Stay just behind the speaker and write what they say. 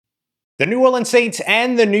The New Orleans Saints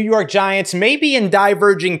and the New York Giants may be in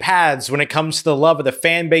diverging paths when it comes to the love of the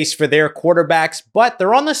fan base for their quarterbacks, but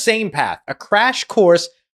they're on the same path, a crash course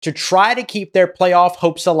to try to keep their playoff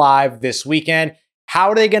hopes alive this weekend.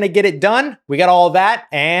 How are they going to get it done? We got all that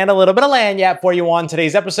and a little bit of lagniappe for you on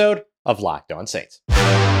today's episode of Locked On Saints.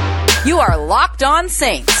 You are Locked On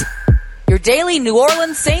Saints, your daily New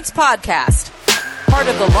Orleans Saints podcast, part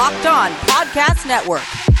of the Locked On Podcast Network,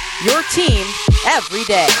 your team every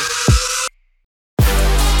day.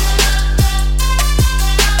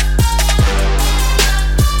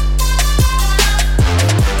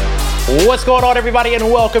 What's going on, everybody, and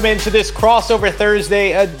welcome into this crossover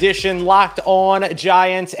Thursday edition Locked On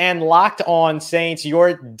Giants and Locked On Saints,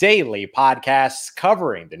 your daily podcasts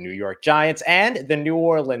covering the New York Giants and the New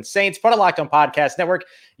Orleans Saints, part of Locked On Podcast Network,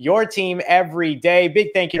 your team every day. Big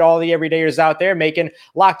thank you to all the everydayers out there making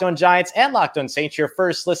Locked On Giants and Locked On Saints your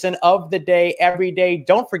first listen of the day every day.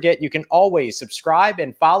 Don't forget, you can always subscribe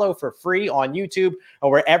and follow for free on YouTube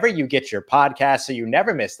or wherever you get your podcasts so you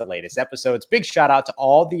never miss the latest episodes. Big shout out to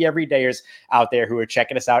all the everydayers out there who are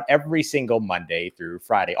checking us out every single Monday through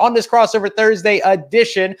Friday. On this crossover Thursday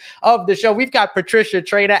edition of the show, we've got Patricia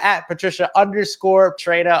Traina at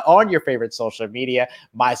Patricia_Traina on your favorite social media.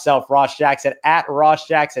 Myself, Ross Jackson at Ross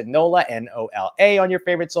Jackson Nola, Nola on your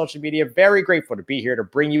favorite social media. Very grateful to be here to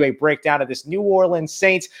bring you a breakdown of this New Orleans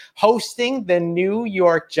Saints hosting the New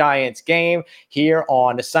York Giants game here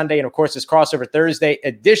on Sunday. And of course, this crossover Thursday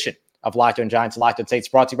edition of Locked On Giants and Locked On Saints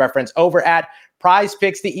brought to you by friends over at Prize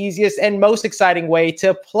Picks, the easiest and most exciting way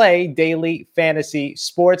to play daily fantasy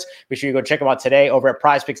sports. Be sure you go check them out today over at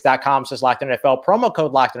prizepicks.com/LockedOnNFL. Promo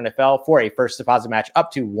code LockedOnNFL for a first deposit match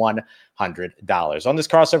up to $100. On this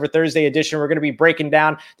crossover Thursday edition, we're going to be breaking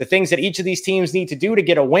down the things that each of these teams need to do to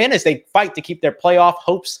get a win as they fight to keep their playoff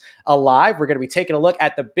hopes alive. We're going to be taking a look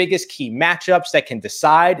at the biggest key matchups that can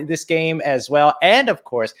decide this game as well. And of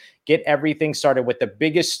course, get everything started with the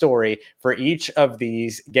biggest story for each of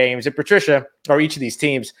these games. And Patricia, or each of these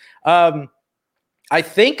teams, I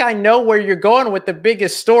think I know where you're going with the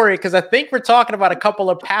biggest story, because I think we're talking about a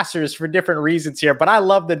couple of passers for different reasons here, but I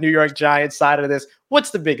love the New York Giants side of this.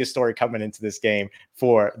 What's the biggest story coming into this game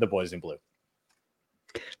for the boys in blue?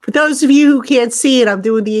 For those of you who can't see it, I'm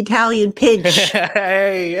doing the Italian pinch.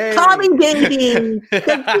 Hey. Tommy baby,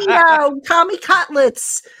 the Tommy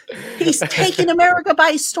Cutlets. He's taking America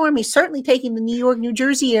by storm. He's certainly taking the New York, New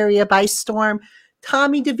Jersey area by storm.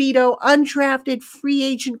 Tommy DeVito, undrafted free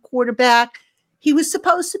agent quarterback. He was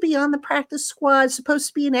supposed to be on the practice squad, supposed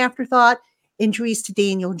to be an afterthought. Injuries to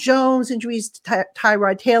Daniel Jones, injuries to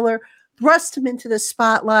Tyrod Taylor thrust him into the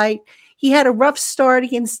spotlight. He had a rough start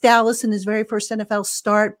against Dallas in his very first NFL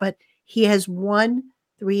start, but he has won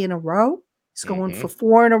 3 in a row. He's going for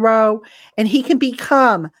 4 in a row, and he can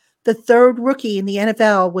become the third rookie in the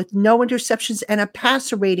NFL with no interceptions and a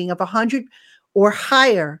passer rating of 100 or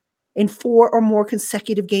higher in 4 or more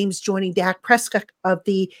consecutive games, joining Dak Prescott of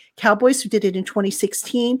the Cowboys, who did it in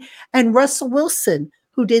 2016, and Russell Wilson,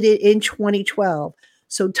 who did it in 2012.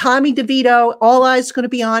 So Tommy DeVito, all eyes are going to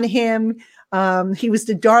be on him. He was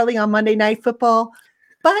the darling on Monday Night Football.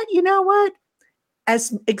 But you know what?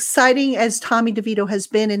 As exciting as Tommy DeVito has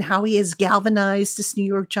been and how he has galvanized this New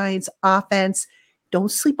York Giants offense,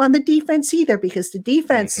 don't sleep on the defense either, because the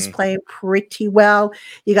defense is playing pretty well.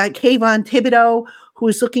 You got Kayvon Thibodeau, who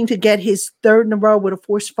is looking to get his 3rd in a row with a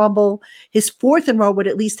forced fumble, his 4th in a row with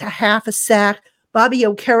at least a half a sack. Bobby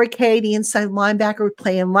Okereke, the inside linebacker,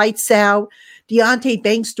 playing lights out. Deonte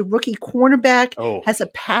Banks, the rookie cornerback, has a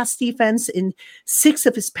pass defense in 6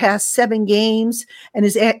 of his past 7 games and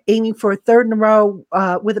is aiming for a 3rd in a row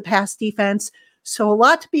with a pass defense. So a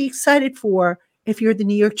lot to be excited for if you're the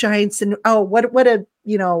New York Giants. And what a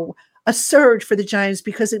surge for the Giants,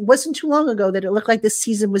 because it wasn't too long ago that it looked like this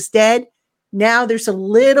season was dead. Now there's a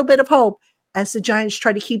little bit of hope as the Giants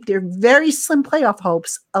try to keep their very slim playoff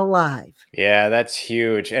hopes alive. Yeah, that's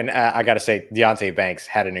huge. And I got to say, Deonte Banks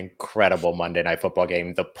had an incredible Monday Night Football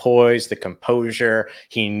game. The poise, the composure,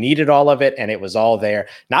 he needed all of it, and it was all there.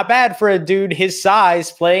 Not bad for a dude his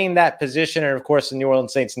size playing that position. And of course, the New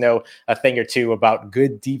Orleans Saints know a thing or two about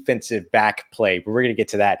good defensive back play, but we're going to get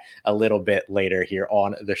to that a little bit later here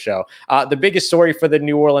on the show. The biggest story for the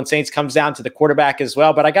New Orleans Saints comes down to the quarterback as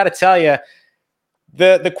well. But I got to tell you,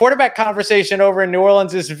 The quarterback conversation over in New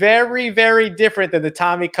Orleans is very, very different than the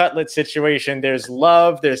Tommy Cutlet situation. There's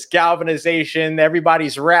love, there's galvanization.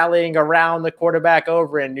 Everybody's rallying around the quarterback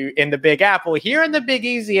over in the Big Apple. Here in the Big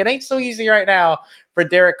Easy, it ain't so easy right now for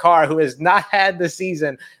Derek Carr, who has not had the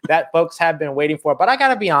season that folks have been waiting for. But I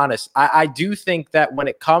got to be honest, I do think that when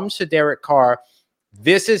it comes to Derek Carr,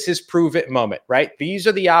 this is his prove it moment, right? These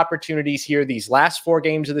are the opportunities here, these last 4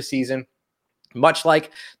 games of the season. Much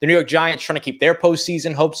like the New York Giants trying to keep their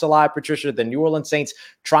postseason hopes alive, Patricia, the New Orleans Saints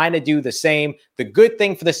trying to do the same. The good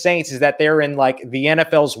thing for the Saints is that they're in like the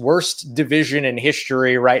NFL's worst division in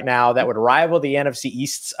history right now that would rival the NFC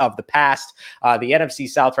Easts of the past. The NFC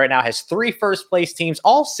South right now has 3 first-place teams,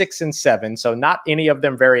 all 6-7, so not any of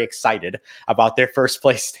them very excited about their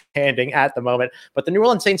first-place standing at the moment. But the New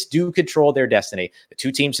Orleans Saints do control their destiny. The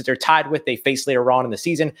 2 teams that they're tied with, they face later on in the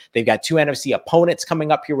season. They've got 2 NFC opponents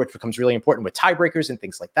coming up here, which becomes really important with tiebreakers and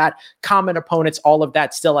things like that. Common opponents, all of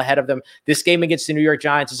that still ahead of them. This game against the New York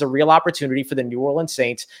Giants is a real opportunity for the New Orleans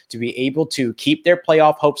Saints to be able to keep their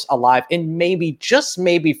playoff hopes alive, and maybe, just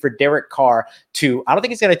maybe, for Derek Carr to, I don't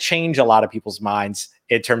think it's going to change a lot of people's minds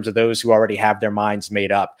in terms of those who already have their minds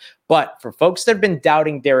made up. But for folks that have been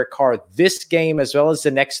doubting Derek Carr, this game, as well as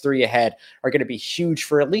the next 3 ahead, are going to be huge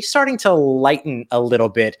for at least starting to lighten a little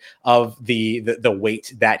bit of the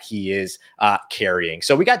weight that he is carrying.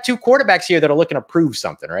 So we got 2 quarterbacks here that are looking to prove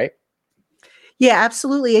something, right? Yeah,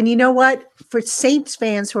 absolutely. And you know what? For Saints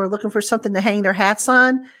fans who are looking for something to hang their hats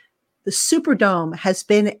on, the Superdome has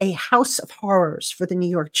been a house of horrors for the New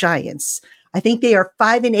York Giants. I think they are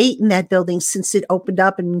 5-8 in that building since it opened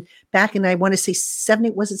up, and back in, I want to say 70,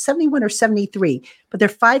 was it 71 or 73? But they're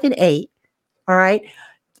 5-8. All right.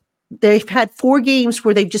 They've had 4 games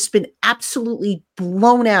where they've just been absolutely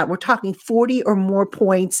blown out. We're talking 40 or more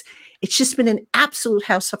points. It's just been an absolute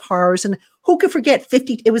house of horrors. And who could forget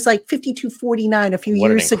 50? It was like 52-49 a few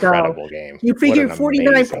years ago. Incredible game. You figure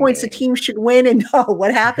 49 points a team should win, and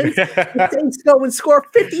what happens? The Saints go and score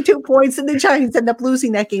 52 points, and the Giants end up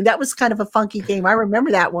losing that game. That was kind of a funky game. I remember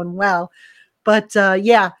that one well. But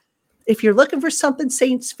yeah, if you're looking for something,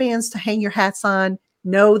 Saints fans, to hang your hats on,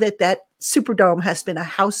 know that that Superdome has been a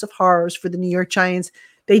house of horrors for the New York Giants.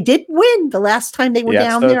 They did win the last time they were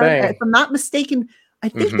down there. If I'm not mistaken, I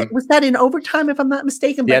think that was that in overtime, if I'm not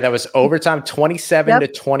mistaken. But that was overtime,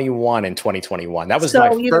 27-21 in 2021. That was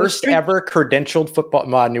my first ever credentialed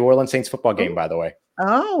football, New Orleans Saints football game, by the way.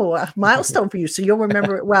 Oh, a milestone for you. So you'll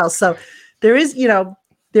remember it well. So there is,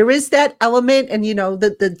 there is that element, and,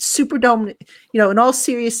 the Superdome, in all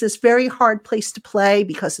seriousness, very hard place to play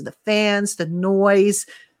because of the fans, the noise,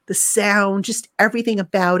 the sound, just everything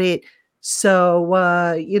about it.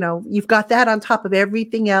 So, you've got that on top of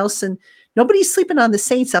everything else, and nobody's sleeping on the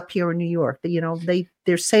Saints up here in New York.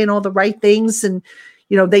 They're saying all the right things, and,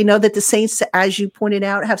 they know that the Saints, as you pointed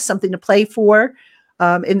out, have something to play for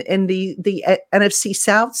in the NFC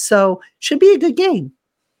South. So should be a good game.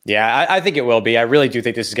 Yeah, I think it will be. I really do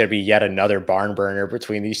think this is going to be yet another barn burner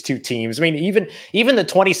between these 2 teams. I mean, even the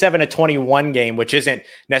 27-21 game, which isn't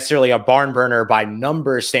necessarily a barn burner by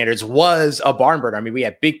number standards, was a barn burner. I mean, we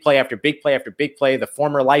had big play after big play after big play. The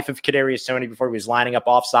former life of Kadarius Toney before he was lining up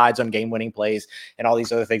offsides on game-winning plays and all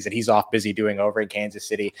these other things that he's off busy doing over in Kansas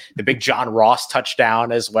City. The big John Ross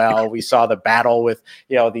touchdown as well. We saw the battle with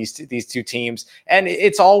these 2 teams, and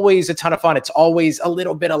it's always a ton of fun. It's always a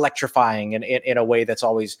little bit electrifying in a way that's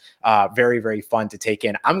always very, very fun to take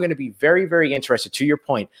in. I'm going to be very, very interested, to your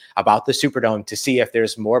point about the Superdome, to see if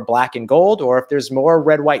there's more black and gold or if there's more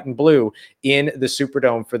red, white, and blue in the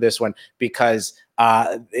Superdome for this one, because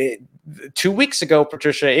 2 weeks ago,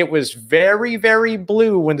 Patricia, it was very, very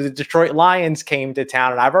blue when the Detroit Lions came to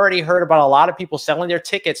town. And I've already heard about a lot of people selling their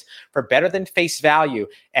tickets for better than face value.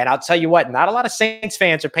 And I'll tell you what, not a lot of Saints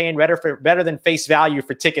fans are paying better than face value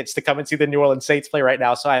for tickets to come and see the New Orleans Saints play right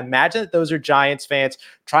now. So I imagine that those are Giants fans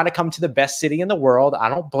trying to come to the best city in the world. I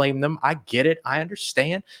don't blame them. I get it. I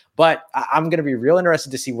understand. But I'm going to be real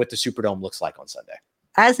interested to see what the Superdome looks like on Sunday.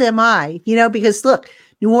 As am I, because look,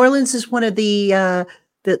 New Orleans is one of the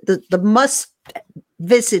must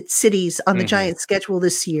visit cities on the Giants schedule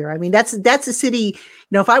this year. I mean, that's a city,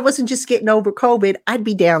 if I wasn't just getting over COVID, I'd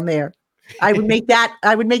be down there. I would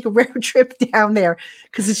make a road trip down there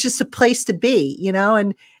because it's just a place to be,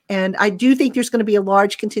 and I do think there's going to be a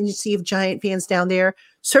large contingency of Giant fans down there.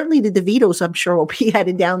 Certainly the DeVitos, I'm sure, will be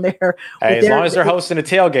headed down there. Hey, as long as they're hosting a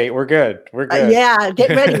tailgate, we're good. We're good. Yeah, get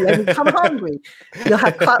ready. I mean, come hungry. You'll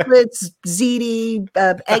have cutlets, ziti,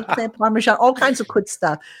 eggplant, parmesan, all kinds of good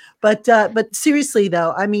stuff. But seriously,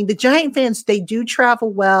 though, I mean, the Giant fans, they do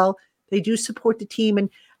travel well. They do support the team. And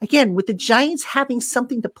again, with the Giants having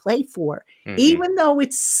something to play for, even though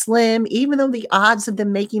it's slim, even though the odds of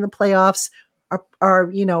them making the playoffs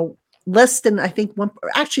are less than, I think,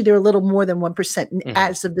 actually they're a little more than 1%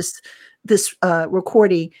 as of this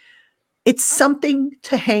recording. It's something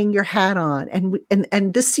to hang your hat on.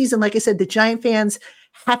 And this season, like I said, the Giant fans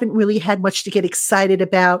haven't really had much to get excited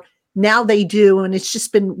about. Now they do. And it's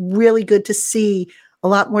just been really good to see a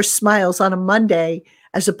lot more smiles on a Monday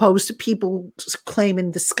as opposed to people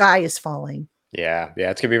claiming the sky is falling. Yeah,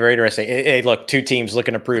 it's going to be very interesting. Hey, look, two teams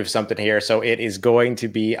looking to prove something here, so it is going to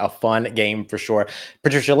be a fun game for sure.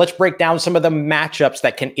 Patricia, let's break down some of the matchups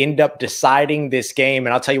that can end up deciding this game,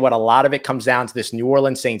 and I'll tell you what, a lot of it comes down to this New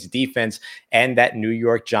Orleans Saints defense and that New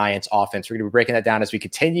York Giants offense. We're going to be breaking that down as we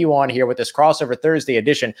continue on here with this crossover Thursday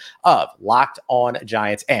edition of Locked On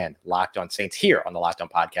Giants and Locked On Saints here on the Locked On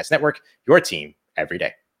Podcast Network, your team every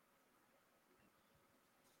day.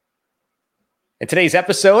 And today's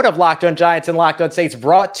episode of Locked On Giants and Locked On Saints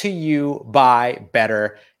brought to you by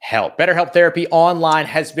BetterHelp. BetterHelp Therapy Online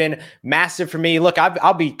has been massive for me. Look,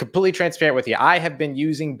 I'll be completely transparent with you. I have been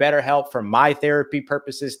using BetterHelp for my therapy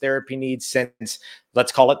purposes, therapy needs since,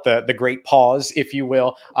 let's call it the great pause, if you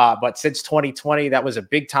will. But since 2020, that was a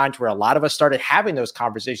big time to where a lot of us started having those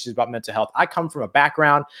conversations about mental health. I come from a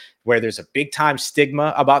background where there's a big time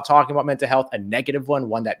stigma about talking about mental health, a negative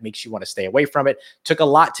one that makes you want to stay away from it. Took a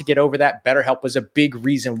lot to get over that. BetterHelp was a big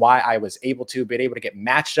reason why I was able to get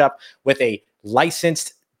matched up with a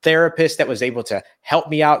licensed therapist that was able to help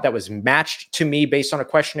me out, that was matched to me based on a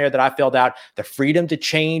questionnaire that I filled out, the freedom to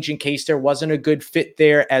change in case there wasn't a good fit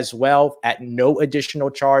there as well at no additional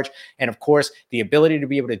charge. And of course, the ability to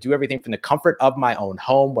be able to do everything from the comfort of my own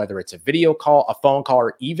home, whether it's a video call, a phone call,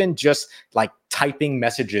 or even just like typing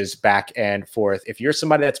messages back and forth. If you're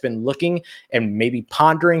somebody that's been looking and maybe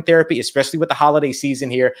pondering therapy, especially with the holiday season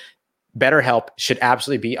here, BetterHelp should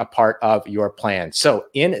absolutely be a part of your plan. So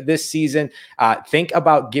in this season, think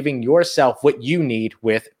about giving yourself what you need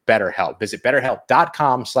with BetterHelp. Visit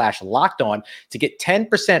BetterHelp.com/lockedon to get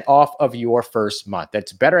 10% off of your first month.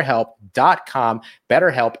 That's BetterHelp.com,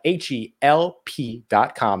 BetterHelp,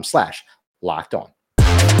 HELP.com/lockedon.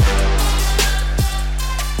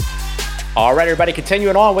 All right, everybody,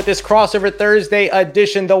 continuing on with this crossover Thursday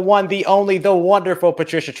edition, the one, the only, the wonderful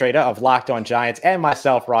Patricia Treda of Locked On Giants and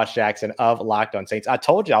myself, Ross Jackson of Locked On Saints. I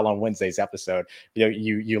told y'all on Wednesday's episode,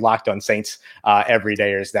 you Locked On Saints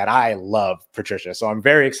everydayers, that I love Patricia. So I'm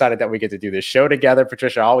very excited that we get to do this show together.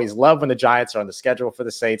 Patricia, I always love when the Giants are on the schedule for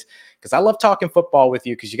the Saints because I love talking football with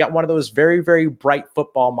you because you got one of those very, very bright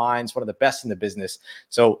football minds, one of the best in the business.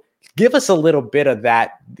 So give us a little bit of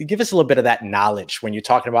that. Give us a little bit of that knowledge when you're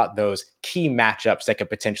talking about those key matchups that could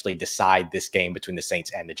potentially decide this game between the Saints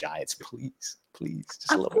and the Giants. Please, just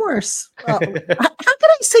a little. Of course. How could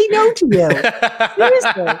I say no to you?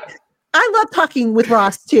 Seriously. I love talking with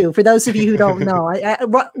Ross too. For those of you who don't know,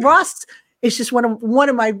 Ross is just one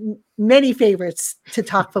of my many favorites to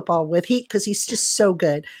talk football with. Because he's just so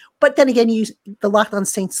good. But then again, the Locked On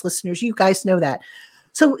Saints listeners, you guys know that.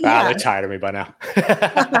 So yeah, they're tired of me by now.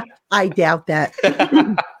 I doubt that.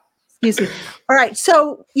 Excuse me. All right.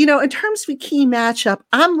 So, in terms of a key matchup,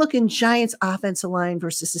 I'm looking Giants offensive line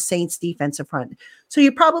versus the Saints defensive front. So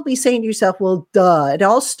you're probably saying to yourself, well, duh, it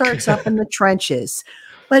all starts up in the trenches.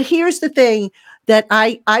 But here's the thing that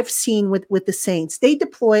I've seen with the Saints. They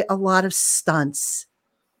deploy a lot of stunts.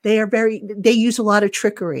 They use a lot of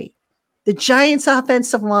trickery. The Giants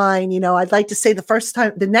offensive line, I'd like to say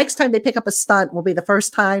the next time they pick up a stunt will be the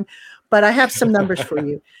first time, but I have some numbers for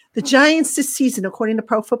you. The Giants this season, according to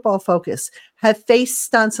Pro Football Focus, have faced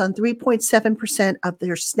stunts on 3.7% of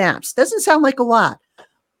their snaps. Doesn't sound like a lot,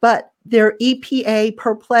 but their EPA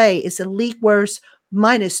per play is a league worst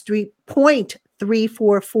minus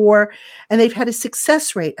 3.344, and they've had a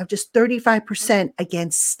success rate of just 35%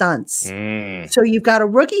 against stunts. So you've got a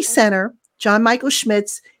rookie center, John Michael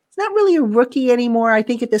Schmitz. He's not really a rookie anymore. I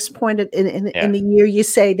think at this point in the year, you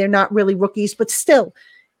say they're not really rookies, but still,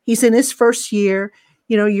 he's in his first year.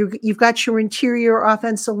 You've got your interior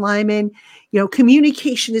offensive lineman.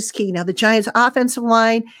 Communication is key. Now, the Giants offensive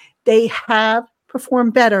line, they have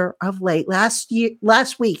performed better of late. Last week,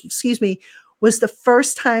 was the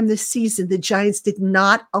first time this season the Giants did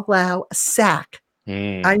not allow a sack.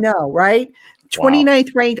 I know, right?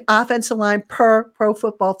 29th ranked offensive line per Pro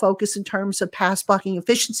Football Focus in terms of pass blocking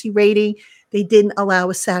efficiency rating. They didn't allow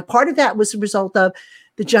a sack. Part of that was a result of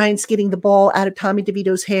the Giants getting the ball out of Tommy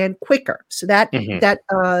DeVito's hand quicker. So that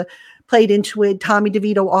played into it. Tommy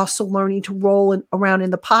DeVito also learning to roll around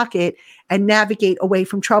in the pocket and navigate away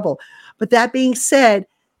from trouble. But that being said,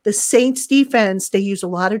 the Saints defense, they use a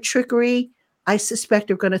lot of trickery. I suspect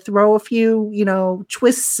they're going to throw a few,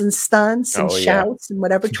 twists and stunts and shouts and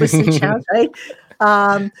whatever twists and shouts, right?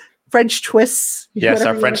 French twists. Yes,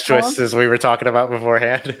 our French twists, as we were talking about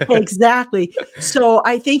beforehand. Exactly. So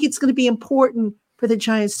I think it's going to be important for the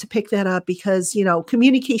Giants to pick that up because,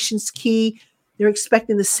 communication's key. They're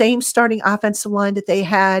expecting the same starting offensive line that they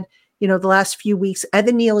had, the last few weeks.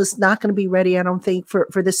 Evan Neal is not going to be ready, I don't think,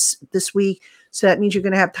 for this week. So that means you're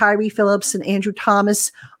going to have Tyree Phillips and Andrew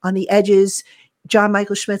Thomas on the edges. John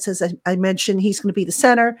Michael Schmitz, as I mentioned, he's going to be the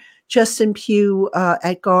center. Justin Pugh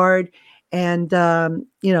at guard. And,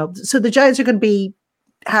 so the Giants are going to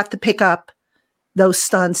have to pick up those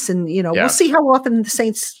stunts. And, we'll see how often the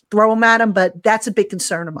Saints throw them at them, but that's a big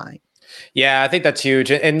concern of mine. Yeah, I think that's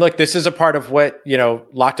huge. And look, this is a part of what,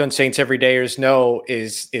 Locked On Saints everydayers know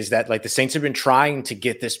is that like the Saints have been trying to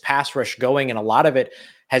get this pass rush going. And a lot of it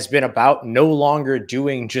has been about no longer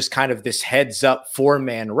doing just kind of this heads up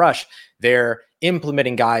 4-man rush. They're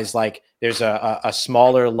implementing guys like there's a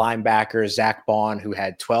smaller linebacker, Zach Bond, who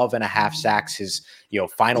had 12 and a half sacks his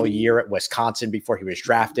final year at Wisconsin before he was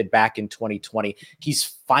drafted back in 2020. He's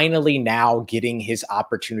finally now getting his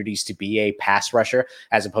opportunities to be a pass rusher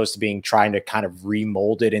as opposed to trying to kind of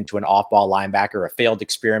remold it into an off-ball linebacker. A failed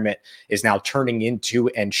experiment is now turning into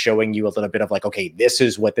and showing you a little bit of like, okay, this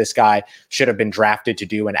is what this guy should have been drafted to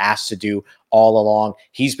do and asked to do all along.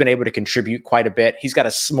 He's been able to contribute quite a bit. He's got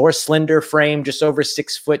a more slender frame, just over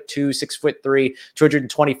 6'2", 6'3",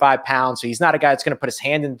 225 pounds. So he's not a guy that's going to put his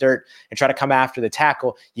hand in the dirt and try to come after the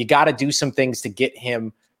tackle. You got to do some things to get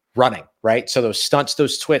him running, right? So those stunts,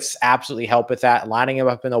 those twists absolutely help with that. Lining him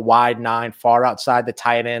up in the wide 9, far outside the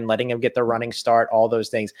tight end, letting him get the running start, all those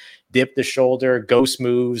things. Dip the shoulder, ghost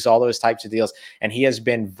moves, all those types of deals. And he has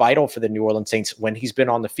been vital for the New Orleans Saints when he's been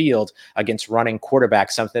on the field against running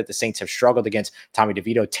quarterbacks, something that the Saints have struggled against. Tommy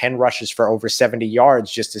DeVito, 10 rushes for over 70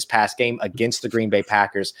 yards just this past game against the Green Bay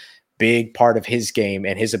Packers. Big part of his game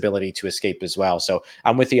and his ability to escape as well. So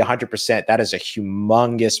I'm with you 100%. That is a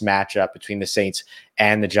humongous matchup between the Saints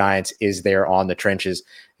and the Giants is there on the trenches.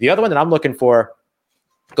 The other one that I'm looking for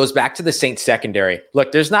goes back to the Saints secondary.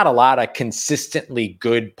 Look, there's not a lot of consistently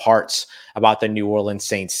good parts about the New Orleans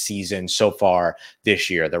Saints season so far this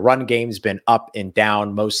year. The run game's been up and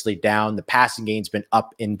down, mostly down. The passing game's been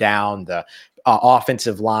up and down. The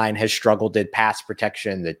offensive line has struggled in pass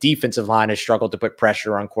protection. The defensive line has struggled to put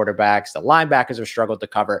pressure on quarterbacks. The linebackers have struggled to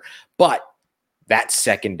cover. But that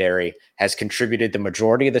secondary has contributed the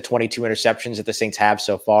majority of the 22 interceptions that the Saints have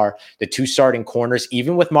so far. The 2 starting corners,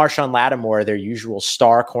 even with Marshawn Lattimore, their usual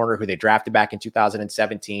star corner who they drafted back in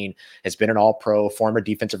 2017, has been an all-pro, former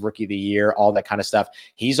defensive rookie of the year, all that kind of stuff.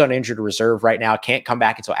 He's on injured reserve right now, can't come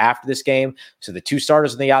back until after this game. So the 2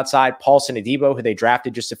 starters on the outside, Paulson Adebo, who they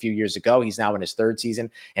drafted just a few years ago, he's now in his 3rd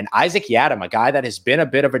season, and Isaac Yiadom, a guy that has been a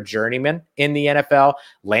bit of a journeyman in the NFL,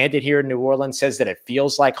 landed here in New Orleans, says that it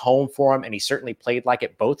feels like home for him, and he certainly played like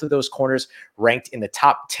it. Both of those corners ranked in the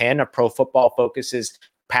top 10 of Pro Football Focus's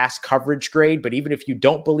pass coverage grade. But even if you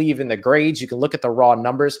don't believe in the grades, you can look at the raw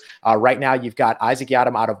numbers. Right now, you've got Isaac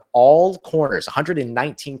Yiadom out of all corners,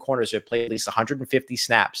 119 corners who have played at least 150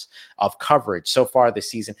 snaps of coverage so far this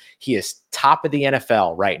season. He is top of the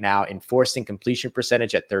NFL right now in forcing completion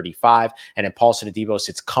percentage at 35. And then Paulson Adebo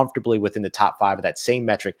sits comfortably within the top 5 of that same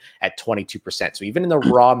metric at 22%. So even in the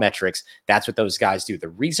raw metrics, that's what those guys do. The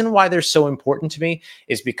reason why they're so important to me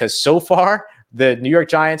is because so far, the New York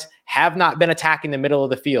Giants have not been attacking the middle of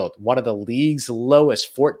the field. One of the league's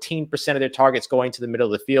lowest, 14% of their targets going to the middle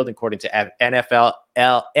of the field, according to NFL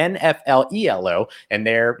ELO, and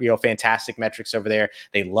their fantastic metrics over there.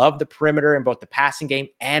 They love the perimeter in both the passing game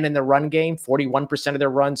and in the run game. 41% of their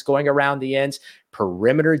runs going around the ends.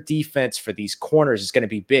 Perimeter defense for these corners is going to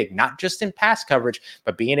be big, not just in pass coverage,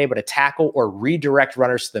 but being able to tackle or redirect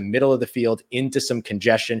runners to the middle of the field into some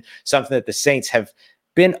congestion, something that the Saints have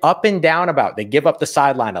been up and down about. They give up the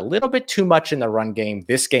sideline a little bit too much in the run game.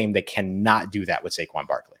 This game, they cannot do that with Saquon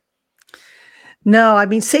Barkley. No, I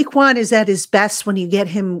mean, Saquon is at his best when you get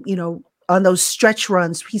him, on those stretch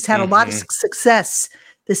runs. He's had a lot of success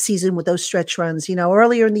this season with those stretch runs.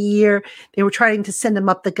 Earlier in the year, they were trying to send him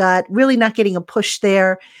up the gut, really not getting a push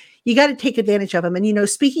there. You got to take advantage of him. And,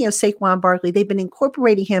 speaking of Saquon Barkley, they've been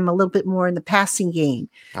incorporating him a little bit more in the passing game.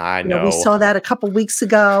 I know. We saw that a couple weeks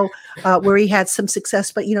ago where he had some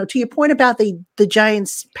success. But, to your point about the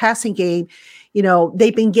Giants passing game,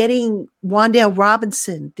 they've been getting Wan'Dale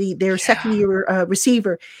Robinson, their second-year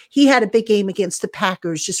receiver. He had a big game against the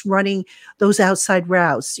Packers, just running those outside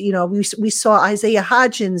routes. We saw Isaiah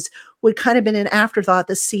Hodgins, who had kind of been an afterthought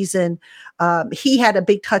this season. He had a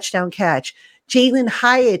big touchdown catch. Jalen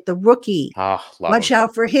Hyatt, the rookie, watch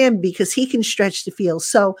out for him because he can stretch the field.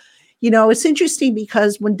 So, it's interesting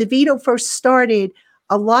because when DeVito first started,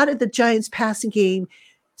 a lot of the Giants passing game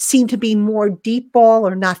seemed to be more deep ball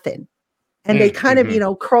or nothing. And they kind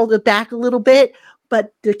of, curled it back a little bit,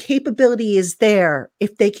 but the capability is there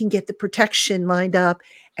if they can get the protection lined up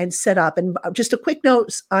and set up. And just a quick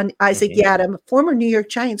note on Isaac Yiadom, former New York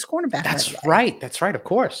Giants cornerback. That's right. That's right. Of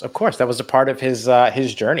course. That was a part of his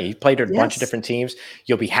journey. He played at a bunch of different teams.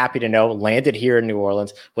 You'll be happy to know, landed here in New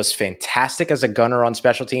Orleans, was fantastic as a gunner on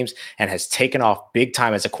special teams, and has taken off big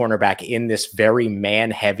time as a cornerback in this very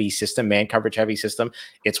man-heavy system, man coverage-heavy system.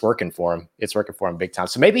 It's working for him. It's working for him big time.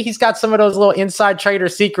 So maybe he's got some of those little inside trader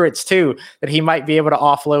secrets too that he might be able to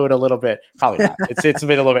offload a little bit. Probably not. It's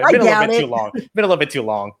been a little bit. Been a little bit too long. Been a little bit too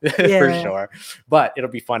long for sure. But it'll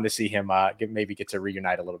be fun to see him maybe get to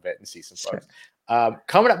reunite a little bit and see some folks.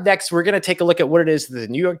 Coming up next, we're going to take a look at what it is the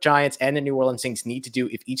New York Giants and the New Orleans Saints need to do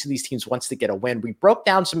if each of these teams wants to get a win. We broke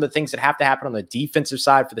down some of the things that have to happen on the defensive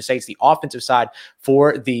side for the Saints, the offensive side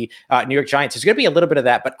for the New York Giants. There's going to be a little bit of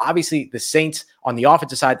that, but obviously the Saints on the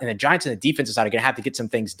offensive side and the Giants on the defensive side are going to have to get some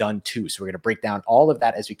things done too. So we're going to break down all of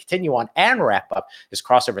that as we continue on and wrap up this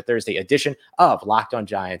crossover Thursday edition of Locked On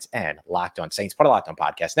Giants and Locked On Saints, part of Locked On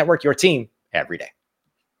Podcast Network, your team every day.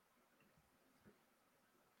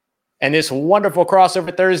 And this wonderful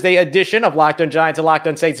crossover Thursday edition of Locked On Giants and Locked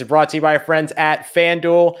On Saints is brought to you by our friends at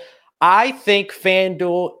FanDuel. I think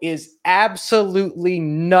FanDuel is absolutely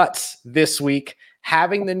nuts this week,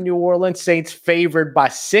 having the New Orleans Saints favored by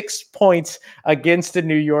 6 points against the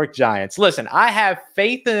New York Giants. Listen, I have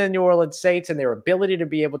faith in the New Orleans Saints and their ability to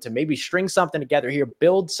be able to maybe string something together here,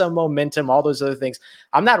 build some momentum, all those other things.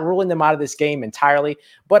 I'm not ruling them out of this game entirely,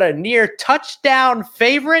 but a near touchdown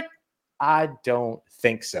favorite, I don't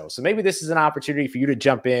think so. So maybe this is an opportunity for you to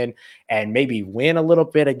jump in and maybe win a little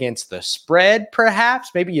bit against the spread, perhaps.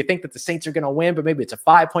 Maybe you think that the Saints are going to win, but maybe it's a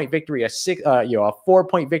 5-point victory, a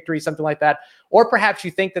 4-point victory, something like that. Or perhaps you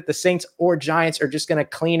think that the Saints or Giants are just going to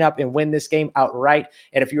clean up and win this game outright.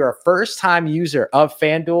 And if you're a first-time user of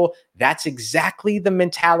FanDuel, that's exactly the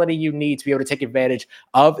mentality you need to be able to take advantage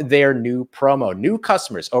of their new promo. New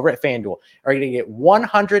customers over at FanDuel are going to get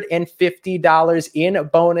 $150 in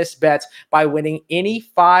bonus bets by winning any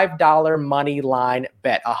 $5 money line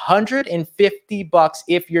bet. $150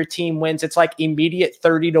 if your team wins. It's like immediate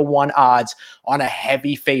 30-1 odds on a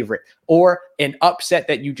heavy favorite or an upset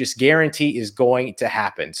that you just guarantee is going to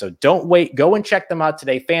happen. So don't wait. Go and check them out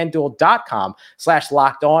today.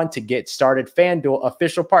 FanDuel.com/locked on to get started. FanDuel,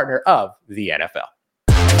 official partner of the NFL.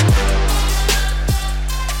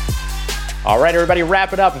 All right, everybody,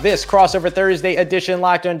 wrapping up this crossover Thursday edition,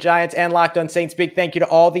 Locked On Giants and Locked On Saints. Big thank you to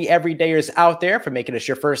all the everydayers out there for making us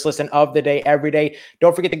your first listen of the day every day.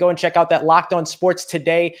 Don't forget to go and check out that Locked On Sports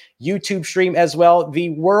Today YouTube stream as well. The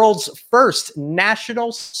world's first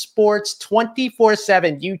national sports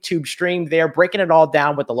 24/7 YouTube stream there, breaking it all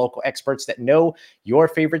down with the local experts that know your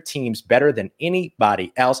favorite teams better than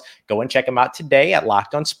anybody else. Go and check them out today at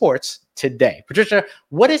Locked On Sports Today. Patricia,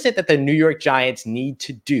 what is it that the New York Giants need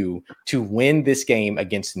to do to win this game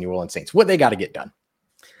against the New Orleans Saints? What they got to get done?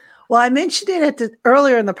 Well, I mentioned it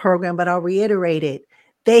earlier in the program, but I'll reiterate it.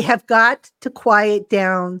 They have got to quiet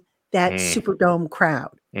down that Superdome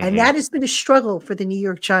crowd. And that has been a struggle for the New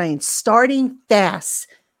York Giants, starting fast.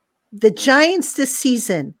 The Giants this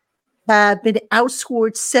season have been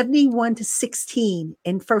outscored 71-16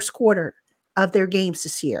 in first quarter of their games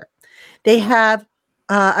this year. They have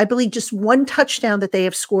I believe just one touchdown that they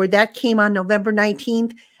have scored. That came on November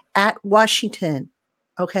 19th at Washington.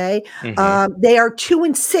 Okay. They are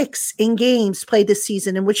 2-6 in games played this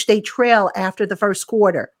season in which they trail after the first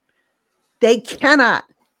quarter. They cannot,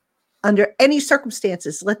 under any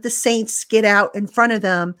circumstances, let the Saints get out in front of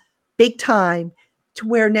them big time to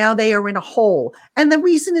where now they are in a hole. And the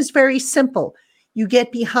reason is very simple. You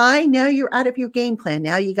get behind, now you're out of your game plan.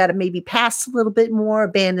 Now you got to maybe pass a little bit more,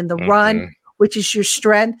 abandon the run, which is your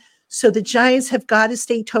strength. So the Giants have got to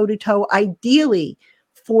stay toe-to-toe, ideally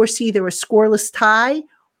force either a scoreless tie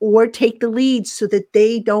or take the lead so that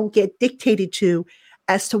they don't get dictated to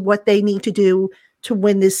as to what they need to do to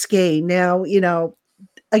win this game. Now,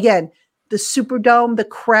 again, the Superdome, the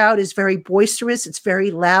crowd is very boisterous. It's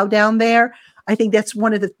very loud down there. I think that's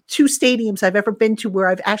one of the 2 stadiums I've ever been to where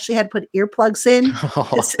I've actually had to put earplugs in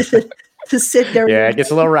to sit there. Yeah, it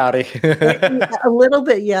gets a little rowdy. A little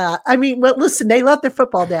bit, yeah. I mean, well, listen, they love their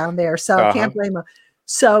football down there, so I can't blame them.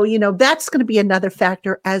 So, that's going to be another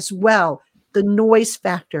factor as well. The noise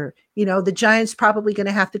factor. The Giants probably going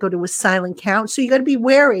to have to go to a silent count. So you got to be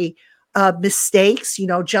wary of mistakes,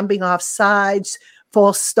 jumping off sides,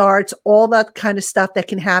 false starts, all that kind of stuff that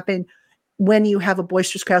can happen when you have a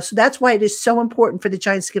boisterous crowd. So that's why it is so important for the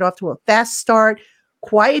Giants to get off to a fast start,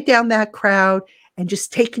 quiet down that crowd, and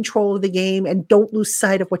just take control of the game and don't lose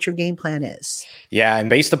sight of what your game plan is. Yeah, and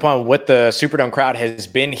based upon what the Superdome crowd has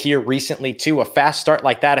been here recently too, a fast start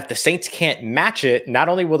like that, if the Saints can't match it, not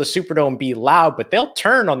only will the Superdome be loud, but they'll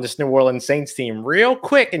turn on this New Orleans Saints team real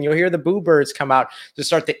quick, and you'll hear the boo birds come out to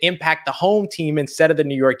start to impact the home team instead of the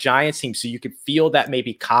New York Giants team. So you could feel that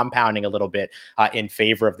maybe compounding a little bit in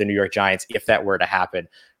favor of the New York Giants if that were to happen.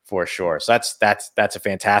 For sure. So that's a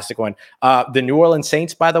fantastic one. The New Orleans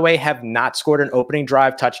Saints, by the way, have not scored an opening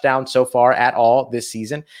drive touchdown so far at all this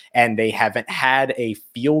season, and they haven't had a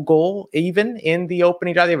field goal even in the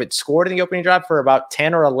opening drive. They haven't scored in the opening drive for about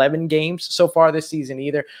 10 or 11 games so far this season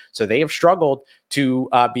either. So they have struggled to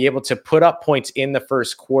be able to put up points in the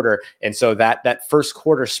first quarter. And so that first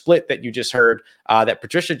quarter split that you just heard, that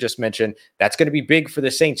Patricia just mentioned, that's going to be big for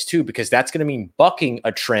the Saints too, because that's going to mean bucking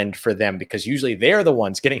a trend for them, because usually they're the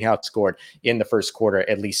ones getting outscored in the first quarter,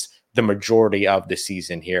 at least the majority of the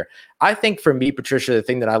season here. I think for me, Patricia, the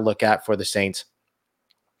thing that I look at for the Saints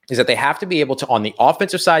is that they have to be able to, on the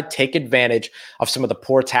offensive side, take advantage of some of the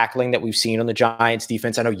poor tackling that we've seen on the Giants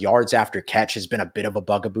defense. I know yards after catch has been a bit of a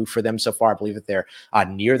bugaboo for them so far. I believe that they're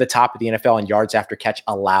near the top of the NFL in yards after catch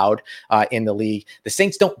allowed in the league. The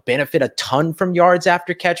Saints don't benefit a ton from yards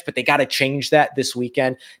after catch, but they got to change that this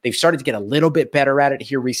weekend. They've started to get a little bit better at it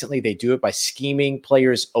here recently. They do it by scheming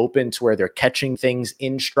players open to where they're catching things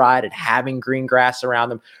in stride and having green grass around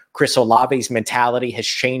them. Chris Olave's mentality has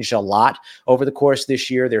changed a lot over the course of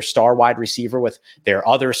this year. Their star wide receiver with their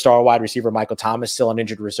other star wide receiver, Michael Thomas, still on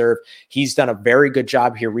injured reserve. He's done a very good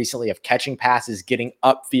job here recently of catching passes, getting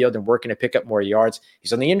upfield, and working to pick up more yards.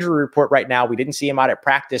 He's on the injury report right now. We didn't see him out at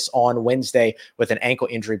practice on Wednesday with an ankle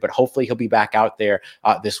injury, but hopefully he'll be back out there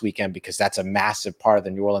this weekend, because that's a massive part of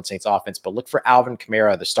the New Orleans Saints offense. But look for Alvin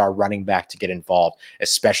Kamara, the star running back, to get involved,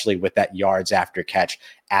 especially with that yards after catch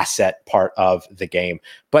asset part of the game.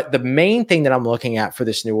 But the main thing that I'm looking at for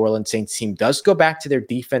this New Orleans Saints team does go back to their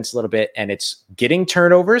defense a little bit, and it's getting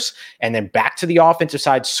turnovers and then back to the offensive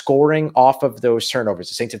side, scoring off of those turnovers.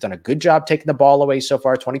 The Saints have done a good job taking the ball away so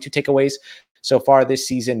far, 22 takeaways so far this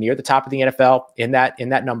season, near the top of the NFL in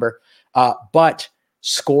that number. But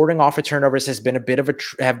scoring off of turnovers has been a bit of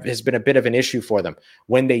an issue for them.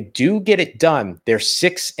 When they do get it done, they're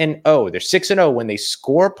 6-0. They're 6-0 when they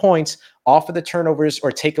score points off of the turnovers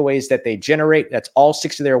or takeaways that they generate. That's all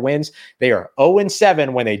 6 of their wins. They are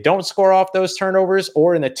 0-7 when they don't score off those turnovers,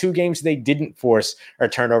 or in the 2 games they didn't force a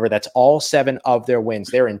turnover. That's all 7 of their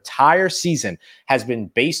wins. Their entire season has been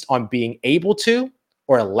based on being able to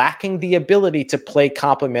or lacking the ability to play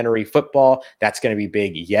complementary football. That's going to be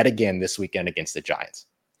big yet again this weekend against the Giants.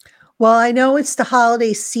 Well, I know it's the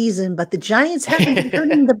holiday season, but the Giants haven't been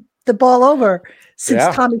turning the ball over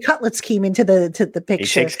since Tommy Cutlets came into the picture. He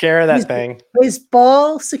takes care of that thing. His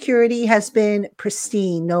ball security has been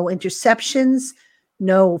pristine. No interceptions,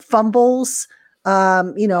 no fumbles.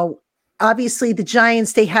 Obviously the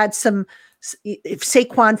Giants, they had some, if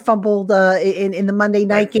Saquon fumbled in the Monday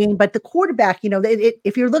night game, but the quarterback,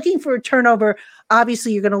 if you're looking for a turnover,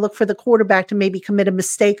 obviously you're going to look for the quarterback to maybe commit a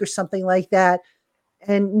mistake or something like that.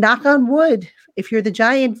 And knock on wood, if you're a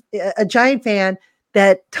Giant fan,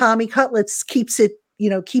 that Tommy Cutlets keeps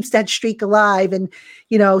that streak alive. And,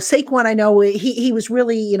 Saquon, I know he was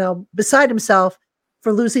really, beside himself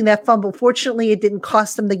for losing that fumble. Fortunately, it didn't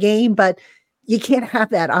cost him the game, but you can't have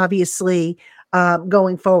that, obviously,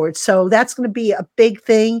 going forward. So that's going to be a big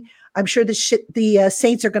thing. I'm sure the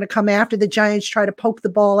Saints are going to come after the Giants, try to poke the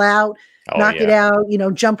ball out, knock it out,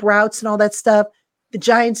 jump routes and all that stuff. The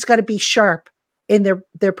Giants got to be sharp in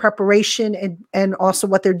their preparation and also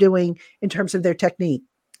what they're doing in terms of their technique.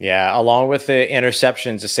 Yeah, along with the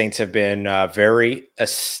interceptions, the Saints have been very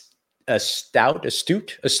astute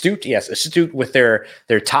with their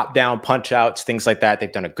top-down punch-outs, things like that.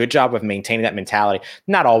 They've done a good job of maintaining that mentality,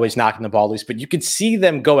 not always knocking the ball loose, but you can see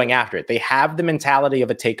them going after it. They have the mentality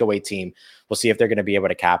of a takeaway team. We'll see if they're going to be able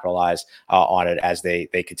to capitalize on it as they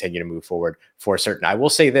continue to move forward for certain. I will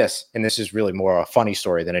say this, and this is really more a funny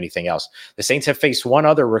story than anything else. The Saints have faced one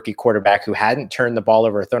other rookie quarterback who hadn't turned the ball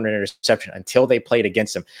over or thrown an interception until they played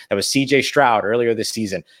against him. That was CJ Stroud earlier this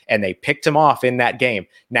season, and they picked him off in that game.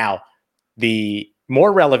 Now, the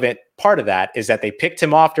more relevant part of that is that they picked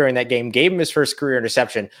him off during that game, gave him his first career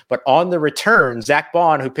interception, but on the return, Zach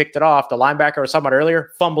Bond, who picked it off, the linebacker I was talking about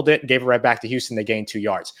earlier, fumbled it and gave it right back to Houston. They gained 2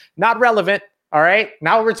 yards. Not relevant, all right?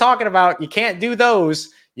 Now what we're talking about, you can't do those.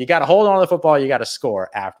 You got to hold on to the football. You got to score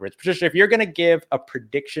afterwards. Patricia, if you're going to give a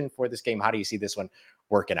prediction for this game, how do you see this one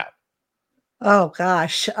working out? Oh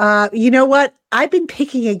gosh. You know what? I've been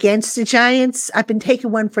picking against the Giants. I've been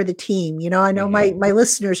taking one for the team. I know my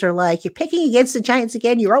listeners are like, you're picking against the Giants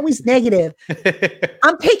again. You're always negative.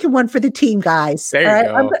 I'm taking one for the team, guys. There All you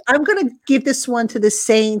right. go. I'm going to give this one to the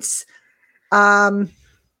Saints. I'm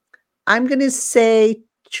going to say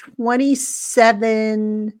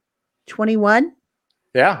 27-21.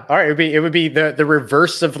 Yeah. All right. It would be the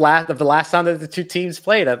reverse of the last time that the two teams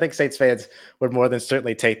played. I think Saints fans would more than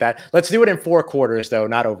certainly take that. Let's do it in 4 quarters though,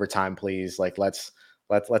 not overtime, please. Like let's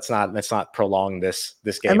not prolong this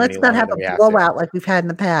And game any let's not longer have than a we have to. blowout like we've had in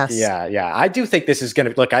the past. Yeah, yeah. I do think this is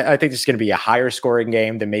going to look. I think this is going to be a higher scoring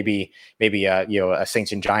game than maybe a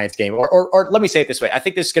Saints and Giants game, or let me say it this way. I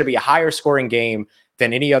think this is going to be a higher scoring game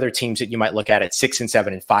than any other teams that you might look at 6 and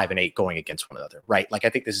 7 and 5 and 8 going against one another, right? Like I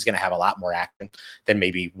think this is going to have a lot more action than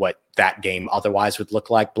maybe what that game otherwise would look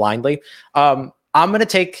like blindly. I'm going to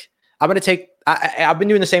take. I've been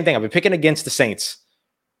doing the same thing. I've been picking against the Saints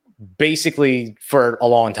basically for a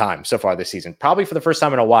long time so far this season. Probably for the first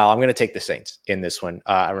time in a while, I'm going to take the Saints in this one.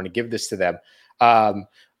 I'm going to give this to them.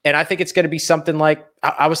 And I think it's going to be something like,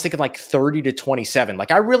 I was thinking like 30-27. Like,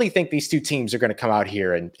 I really think these two teams are going to come out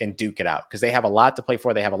here and duke it out because they have a lot to play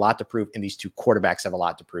for. They have a lot to prove. And these two quarterbacks have a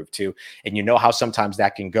lot to prove too. And you know how sometimes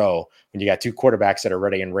that can go when you got two quarterbacks that are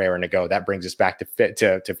ready and raring to go. That brings us back to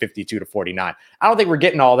 52-49. I don't think we're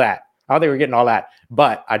getting all that.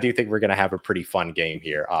 But I do think we're going to have a pretty fun game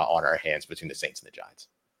here on our hands between the Saints and the Giants.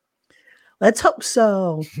 Let's hope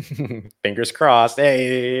so. Fingers crossed.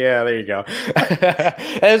 Hey, yeah, there you go.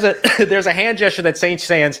 There's a hand gesture that Saints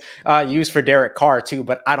fans use for Derek Carr too,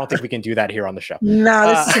 but I don't think we can do that here on the show. No,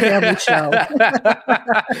 this is a family show.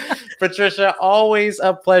 Patricia, always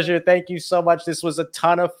a pleasure. Thank you so much. This was a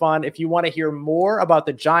ton of fun. If you want to hear more about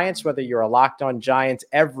the Giants, whether you're a Locked On Giants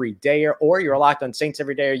every day or you're a Locked On Saints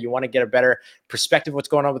every day, or you want to get a better perspective of what's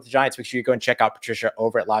going on with the Giants, make sure you go and check out Patricia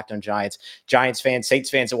over at Locked On Giants. Giants fans, Saints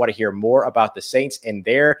fans that want to hear more about the Saints and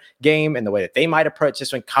their game and the way that they might approach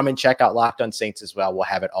this one, come and check out Locked On Saints as well. We'll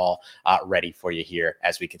have it all ready for you here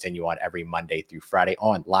as we continue on every Monday through Friday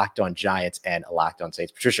on Locked On Giants and Locked On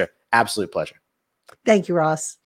Saints. Patricia, absolute pleasure. Thank you, Ross.